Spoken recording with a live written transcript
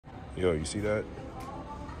Yo, you see that?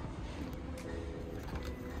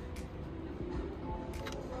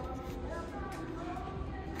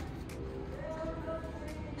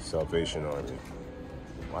 Salvation Army.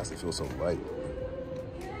 Why does it feel so light?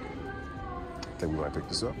 I think we might pick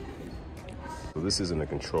this up. So this isn't a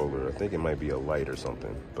controller. I think it might be a light or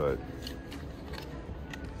something, but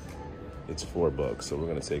it's $4, so we're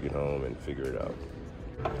gonna take it home and figure it out.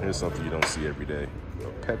 Here's something you don't see every day.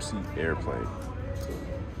 A Pepsi airplane.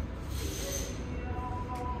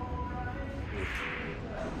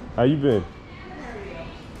 How you been?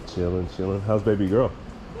 Chilling, chilling. How's baby girl?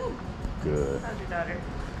 Good. How's your daughter?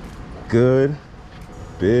 Good.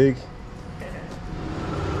 Big.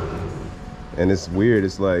 And it's weird.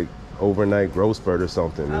 It's like overnight growth spurt or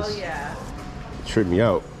something. Oh, yeah. It tripped me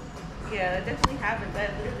out. Yeah, that definitely happens. I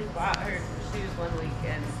literally bought her shoes one week,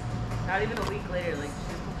 and not even a week later, like,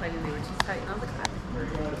 she was complaining they were too tight. And I was like,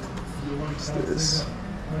 What's this?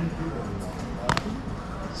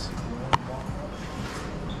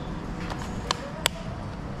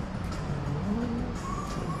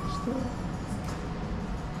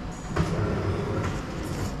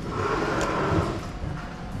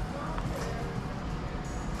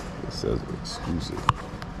 It says exclusive.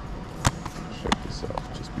 Check this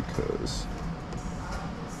out, just because.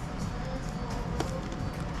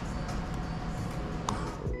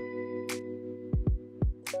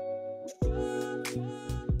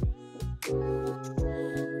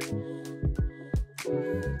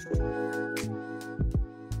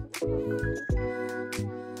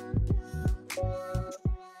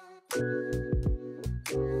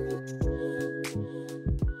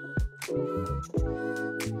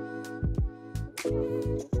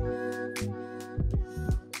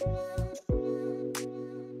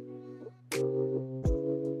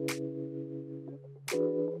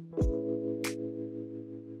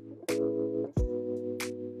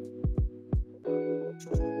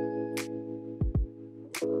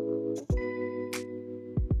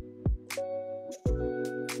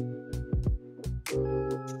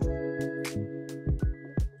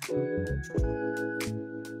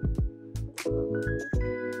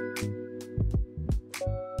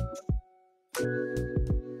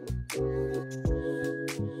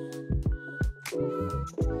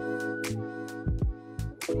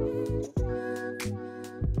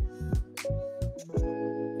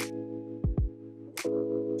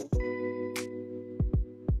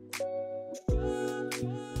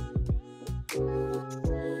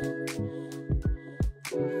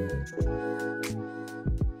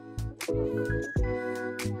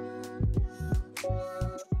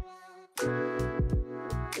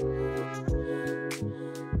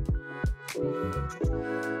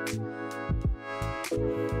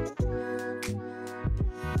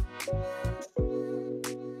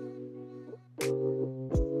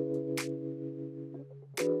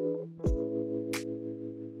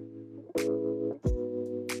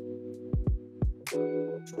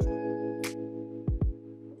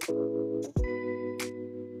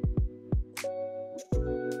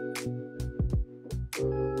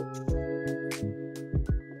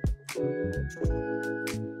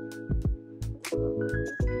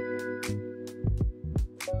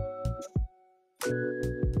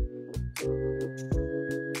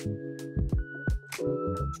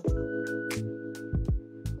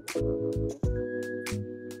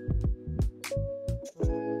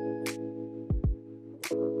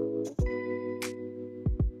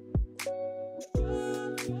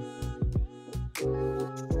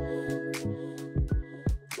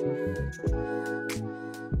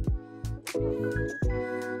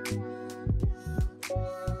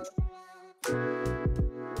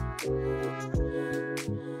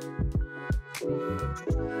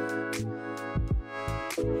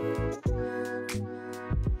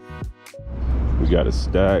 We got a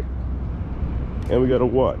stack and we got a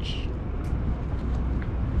watch.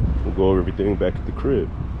 We'll go over everything back at the crib.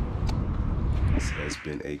 This has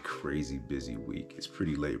been a crazy busy week. It's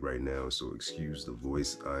pretty late right now, so excuse the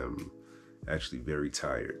voice. I am actually very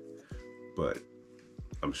tired, but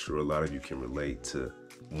I'm sure a lot of you can relate to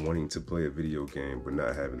wanting to play a video game but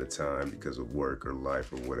not having the time because of work or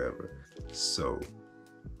life or whatever. So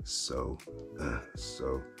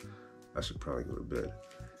I should probably go to bed.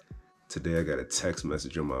 Today I got a text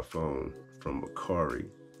message on my phone from Macari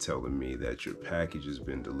telling me that your package has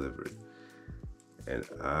been delivered. And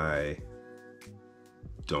I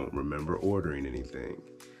don't remember ordering anything.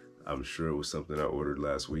 I'm sure it was something I ordered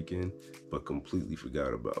last weekend, but completely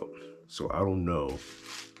forgot about. So I don't know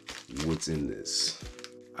what's in this.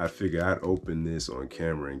 I figure I'd open this on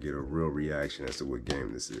camera and get a real reaction as to what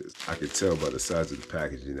game this is. I could tell by the size of the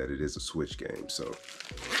packaging that it is a Switch game, so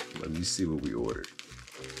let me see what we ordered.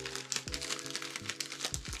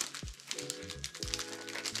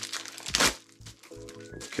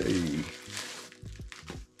 Okay.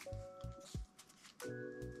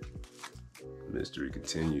 Mystery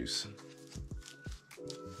continues.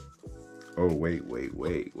 Oh, wait.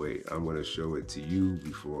 I'm gonna show it to you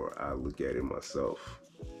before I look at it myself.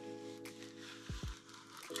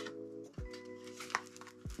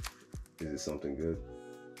 Is it something good?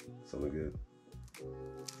 Something good?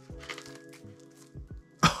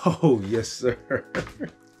 Oh, yes, sir.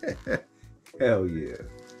 Hell yeah.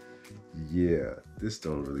 Yeah, this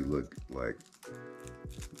don't really look like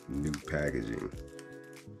new packaging.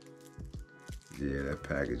 Yeah, that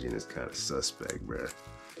packaging is kind of suspect, bruh.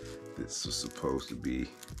 This was supposed to be,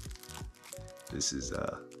 this is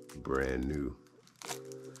brand new.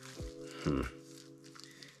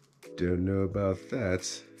 Don't know about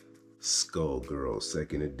that. Skullgirl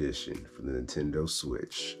 2nd edition for the Nintendo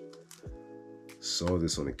Switch. Saw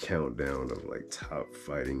this on a countdown of like top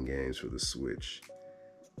fighting games for the Switch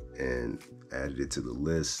and added it to the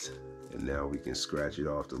list, and now we can scratch it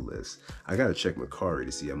off the list. I gotta check Macari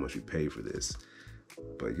to see how much we paid for this.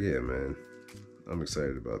 But yeah, man, I'm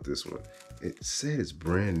excited about this one. It said it's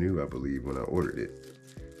brand new, I believe, when I ordered it.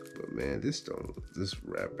 But man, this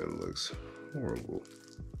wrapping looks horrible.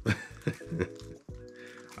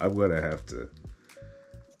 I'm gonna have to,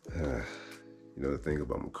 you know, the thing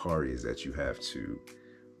about Macari is that you have to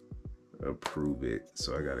approve it.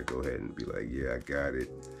 So I gotta go ahead and be like, yeah, I got it.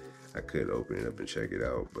 I could open it up and check it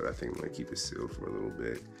out, but I think I'm gonna keep it sealed for a little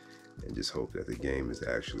bit and just hope that the game is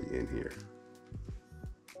actually in here.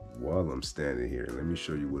 While I'm standing here, let me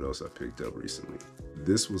show you what else I picked up recently.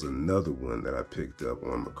 This was another one that I picked up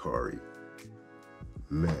on Macari.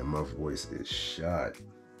 Man, my voice is shot.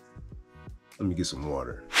 Let me get some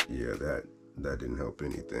water. Yeah, that didn't help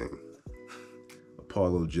anything.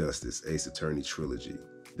 Apollo Justice Ace Attorney Trilogy.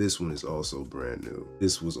 This one is also brand new.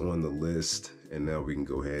 This was on the list, and now we can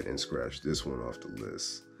go ahead and scratch this one off the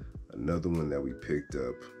list. Another one that we picked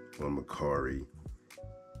up on Macari,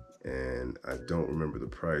 and I don't remember the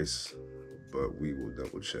price, but we will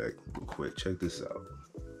double check real quick. Check this out.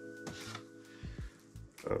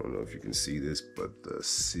 I don't know if you can see this, but the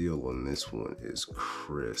seal on this one is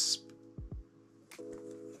crisp.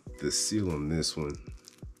 The seal on this one,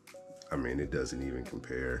 I mean, it doesn't even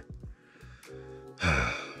compare.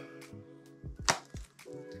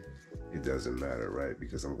 It doesn't matter, right?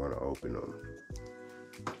 Because I'm gonna open them.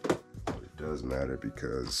 But it does matter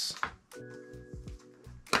because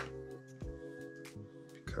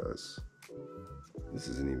this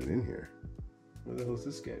isn't even in here. Where the hell is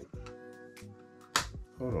this game?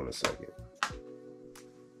 Hold on a second.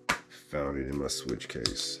 Found it in my Switch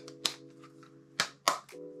case.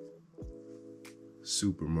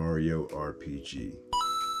 Super Mario RPG.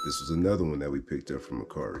 This was another one that we picked up from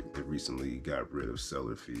Macari. They recently got rid of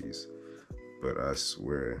seller fees, but I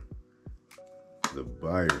swear the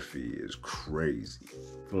buyer fee is crazy.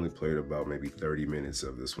 I've only played about maybe 30 minutes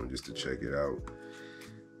of this one just to check it out.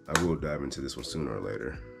 I will dive into this one sooner or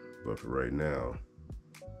later, but for right now,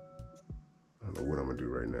 I don't know what I'm gonna do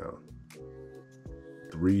right now.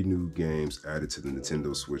 3 new games added to the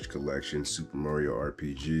Nintendo Switch collection: Super Mario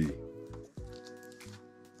RPG,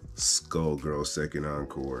 Skullgirl 2nd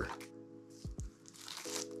Encore,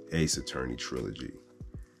 Ace Attorney Trilogy.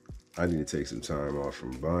 I need to take some time off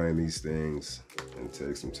from buying these things and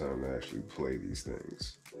take some time to actually play these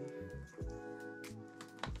things.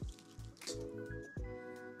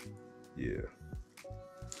 Yeah,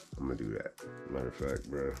 I'm gonna do that. Matter of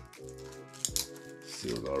fact, bro,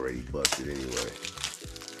 seal's already busted anyway.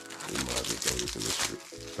 We might as well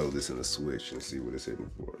throw this in the Switch and see what it's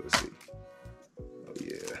hitting for. Let's see. Oh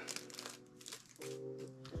yeah.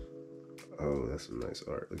 Oh, that's some nice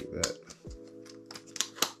art. Look at that.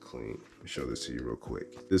 Clean. Let me show this to you real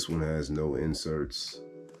quick. This one has no inserts.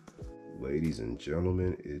 Ladies and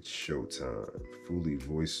gentlemen, it's showtime. Fully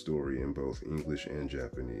voiced story in both English and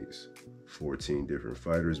Japanese. 14 different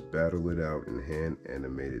fighters battle it out in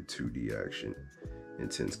hand-animated 2D action.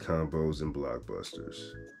 Intense combos and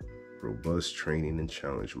blockbusters. Robust training and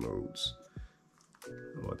challenge modes.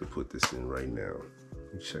 I'm about to put this in right now.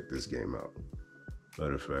 Let me check this game out.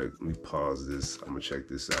 Matter of fact, let me pause this. I'm gonna check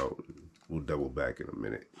this out. We'll double back in a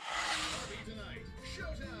minute.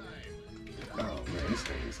 Oh man, this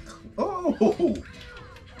thing is cool. Oh!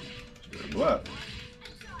 What?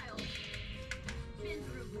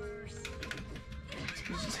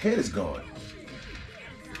 His head is gone.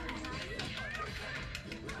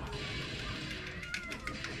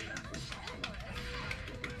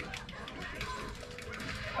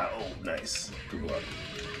 Good luck.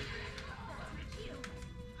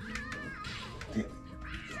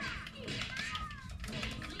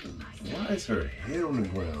 Why is her head on the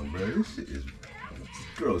ground, bro? This shit is... This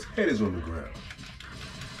girl's head is on the ground.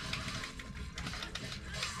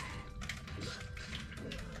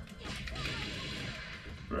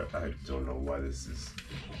 Bro, I don't know why this is...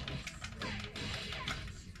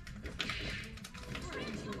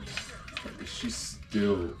 She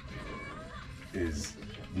still is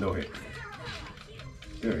no hit.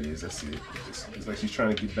 There it is, I see it. It's like she's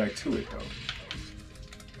trying to get back to it though.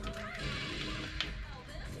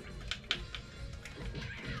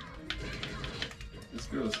 This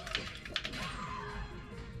girl's...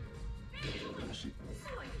 She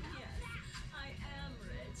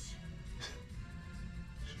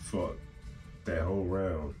fought that whole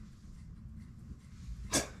round.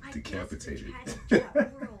 Decapitated.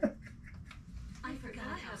 I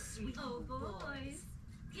forgot how sweet. Oh, boys.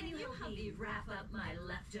 Can you help me wrap up my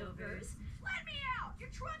leftovers? Let me out! Your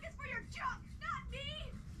trunk is for your junk, not me!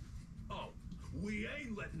 Oh, we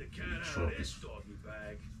ain't letting the cat out trunk of this is- doggy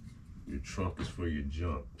bag. Your trunk is for your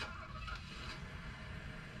junk.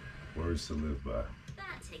 Words to live by.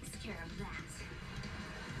 That takes care of that.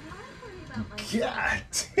 Why worry about my God.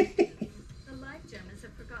 The life gemmas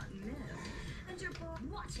have forgotten them. And your boy.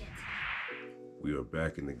 Watch it. We are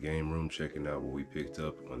back in the game room checking out what we picked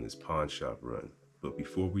up on this pawn shop run. But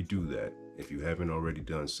before we do that, if you haven't already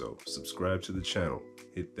done so, subscribe to the channel,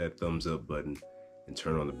 hit that thumbs up button, and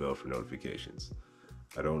turn on the bell for notifications.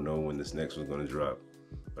 I don't know when this next one's going to drop,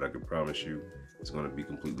 but I can promise you it's going to be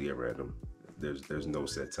completely at random. There's no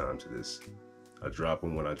set time to this. I drop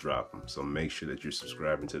them when I drop them, so make sure that you're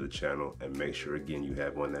subscribing to the channel, and make sure again you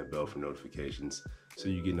have on that bell for notifications so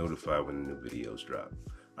you get notified when the new videos drop.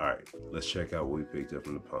 Alright, let's check out what we picked up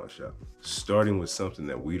from the pawn shop. Starting with something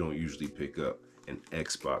that we don't usually pick up, an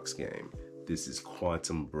Xbox game. This is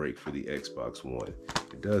Quantum Break for the Xbox One.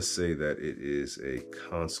 It does say that it is a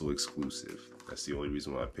console exclusive. That's the only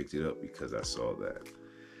reason why I picked it up, because I saw that.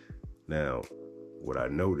 Now, what I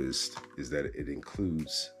noticed is that it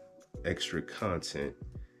includes extra content,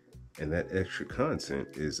 and that extra content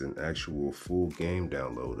is an actual full game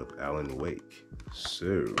download of Alan Wake.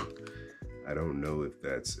 So, I don't know if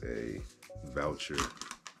that's a voucher,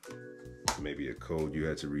 maybe a code you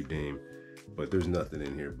had to redeem, but there's nothing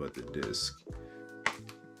in here but the disc.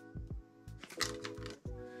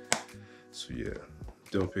 So yeah,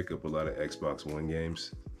 don't pick up a lot of Xbox One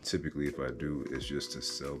games. Typically if I do, it's just to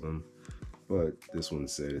sell them, but this one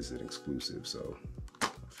said it's an exclusive, so I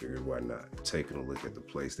figured why not. Taking a look at the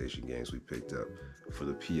PlayStation games we picked up. For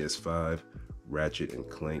the PS5, Ratchet and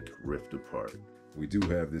Clank Rift Apart. We do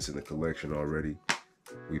have this in the collection already.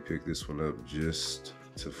 We picked this one up just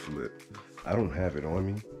to flip. I don't have it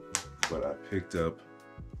on me, but I picked up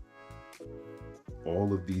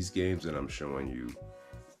all of these games that I'm showing you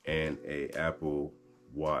and a Apple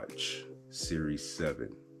Watch Series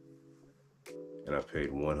 7. And I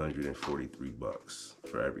paid 143 bucks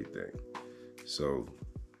for everything. So,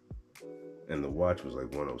 and the watch was like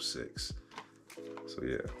 106. So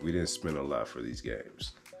yeah, we didn't spend a lot for these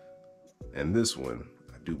games. And this one,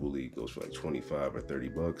 I do believe goes for like 25 or 30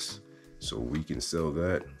 bucks. So we can sell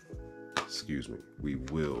that. Excuse me, we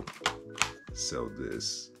will sell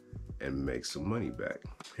this and make some money back.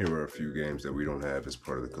 Here are a few games that we don't have as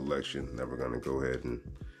part of the collection that we're gonna go ahead and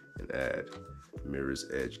add. Mirror's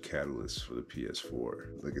Edge Catalyst for the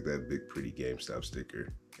PS4. Look at that big pretty GameStop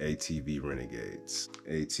sticker. ATV Renegades.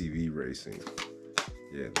 ATV Racing.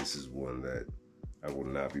 Yeah, this is one that I will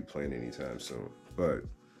not be playing anytime soon. But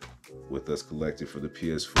with us collected for the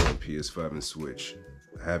PS4 and PS5 and Switch,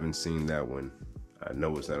 I haven't seen that one. I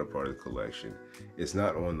know it's not a part of the collection. It's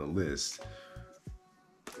not on the list,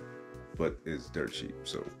 but it's dirt cheap,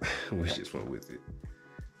 so we just went with it.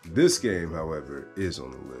 This game, however, is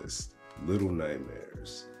on the list. Little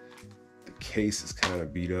Nightmares. The case is kind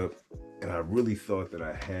of beat up, and I really thought that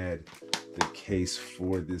I had the case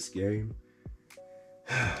for this game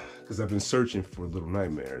because I've been searching for Little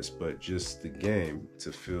Nightmares, but just the game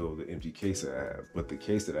to fill the empty case I have. But the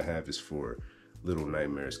case that I have is for Little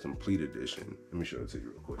Nightmares Complete Edition. Let me show it to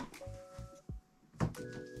you real quick.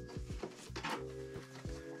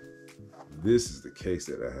 This is the case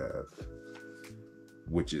that I have,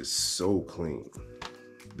 which is so clean.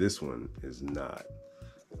 This one is not.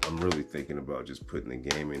 I'm really thinking about just putting the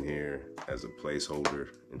game in here as a placeholder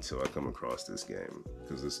until I come across this game,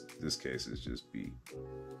 because this case is just beat.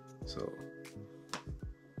 So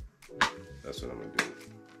that's what I'm gonna do.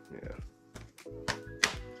 Yeah,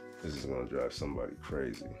 this is gonna drive somebody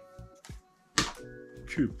crazy.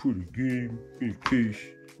 Can't put a game in a case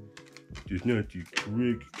that's not the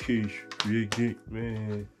correct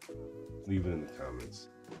Man. Leave it in the comments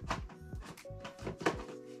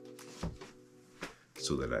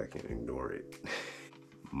so that I can ignore it.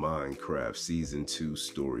 Minecraft Season 2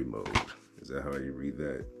 Story Mode. Is that how you read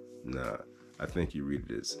that? Nah, I think you read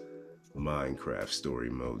it as Minecraft Story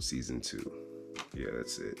Mode Season 2. Yeah,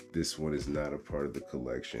 that's it. This one is not a part of the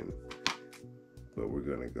collection, but we're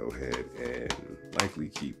gonna go ahead and likely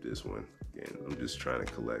keep this one. Again, I'm just trying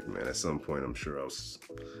to collect, man. At some point, I'm sure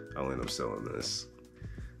I'll end up selling this.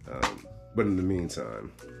 But in the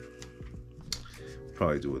meantime,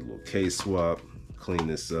 probably do a little case swap, clean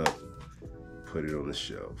this up, put it on the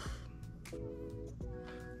shelf.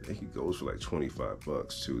 I think it goes for like 25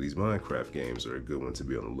 bucks too. These Minecraft games are a good one to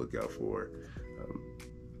be on the lookout for.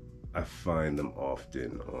 I find them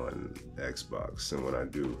often on Xbox, and when I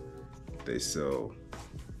do, they sell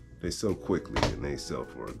quickly and they sell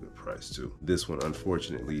for a good price too. This one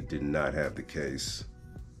unfortunately did not have the case,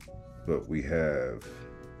 but we have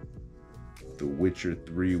The Witcher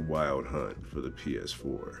 3 Wild Hunt for the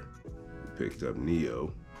PS4. We picked up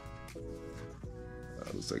Neo.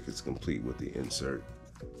 Looks like it's complete with the insert.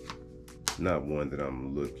 Not one that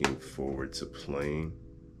I'm looking forward to playing,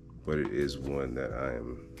 but it is one that I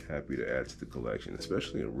am happy to add to the collection,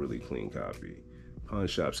 especially a really clean copy. Pawn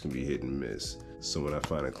shops can be hit and miss, so when I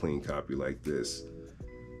find a clean copy like this,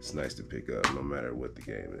 it's nice to pick up no matter what the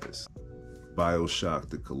game is. BioShock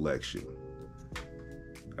the Collection.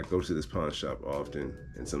 I go to this pawn shop often,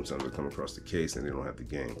 and sometimes I come across the case and they don't have the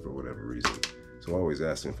game for whatever reason. So I always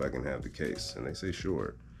ask them if I can have the case, and they say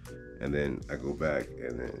sure. And then I go back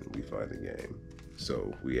and then we find the game.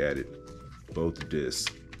 So we added both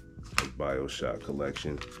discs of BioShock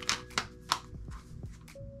Collection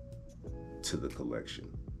to the collection.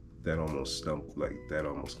 That almost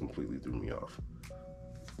completely threw me off.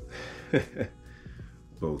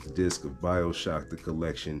 Both discs of BioShock the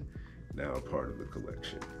Collection now a part of the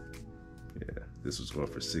collection. Yeah, this was going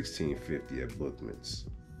for $16.50 at Bookman's.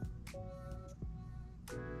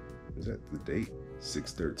 Is that the date?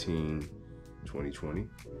 6/13/2020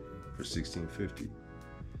 for $16.50.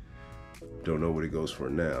 Don't know what it goes for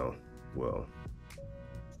now. Well,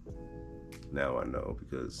 now I know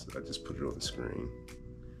because I just put it on the screen.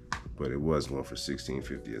 But it was going for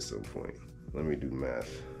 $16.50 at some point. Let me do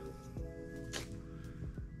math.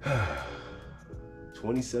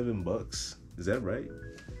 27 bucks. Is that right?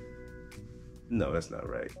 No, that's not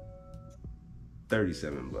right.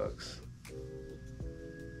 37 bucks.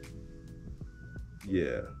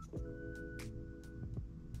 Yeah.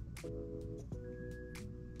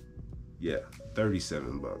 Yeah,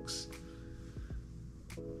 37 bucks.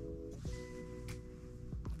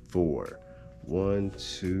 For 1,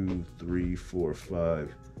 2, 3, 4,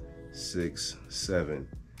 5, 6, 7,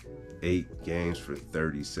 8 games for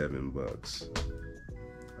 37 bucks.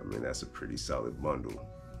 I mean, that's a pretty solid bundle.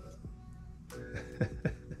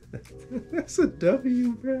 That's a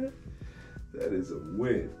W, bro. That is a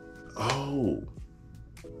win. Oh,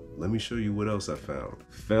 let me show you what else I found.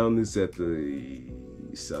 Found this at the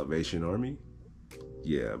Salvation Army.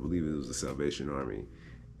 Yeah, I believe it was the Salvation Army.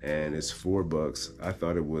 And it's $4. I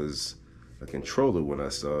thought it was a controller when I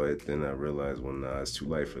saw it. Then I realized, well, nah, it's too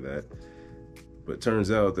light for that. But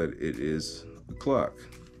turns out that it is a clock.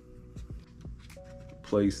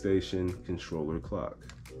 PlayStation controller clock.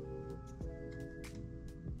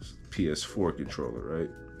 PS4 controller,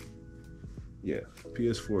 right? Yeah,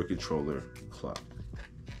 PS4 controller clock.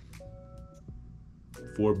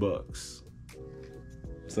 $4.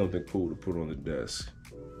 Something cool to put on the desk.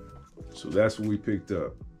 So that's what we picked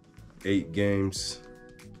up. 8 games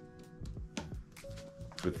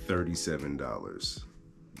for $37.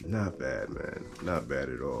 Not bad, man. Not bad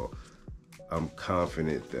at all. I'm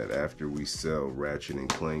confident that after we sell Ratchet and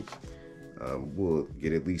Clank, we'll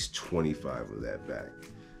get at least 25 of that back.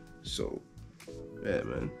 So, yeah,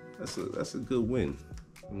 man, that's a good win.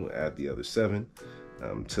 I'm gonna add the other 7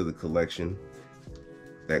 to the collection.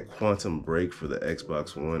 That Quantum Break for the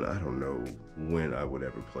Xbox One, I don't know when I would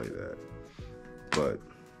ever play that, but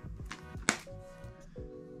I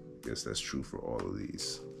guess that's true for all of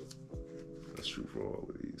these. That's true for all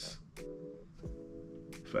of these.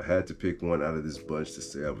 If I had to pick one out of this bunch to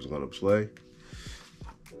say I was gonna play,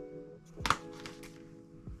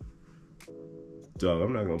 dog,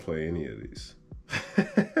 I'm not gonna play any of these.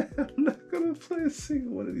 I'm not gonna play a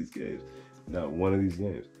single one of these games. Not one of these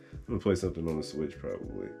games. I'm gonna play something on the Switch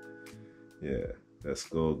probably. Yeah, that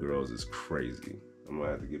Skullgirls is crazy. I'm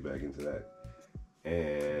gonna have to get back into that.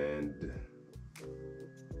 And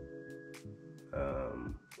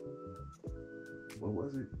what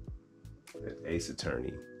was it? Ace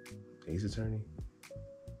Attorney. Ace Attorney?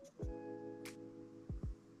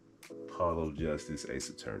 Apollo Justice Ace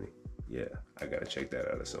Attorney. Yeah, I gotta check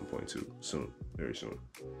that out at some point too. Soon, very soon.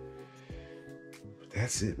 But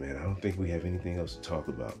that's it, man. I don't think we have anything else to talk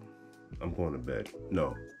about. I'm going to bed.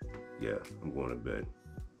 No. Yeah, I'm going to bed.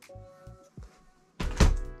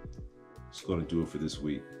 It's going to do it for this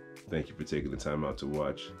week. Thank you for taking the time out to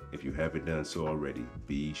watch. If you haven't done so already,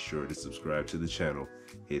 be sure to subscribe to the channel,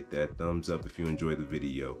 hit that thumbs up if you enjoyed the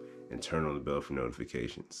video, and turn on the bell for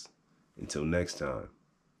notifications. Until next time,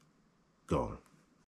 gone.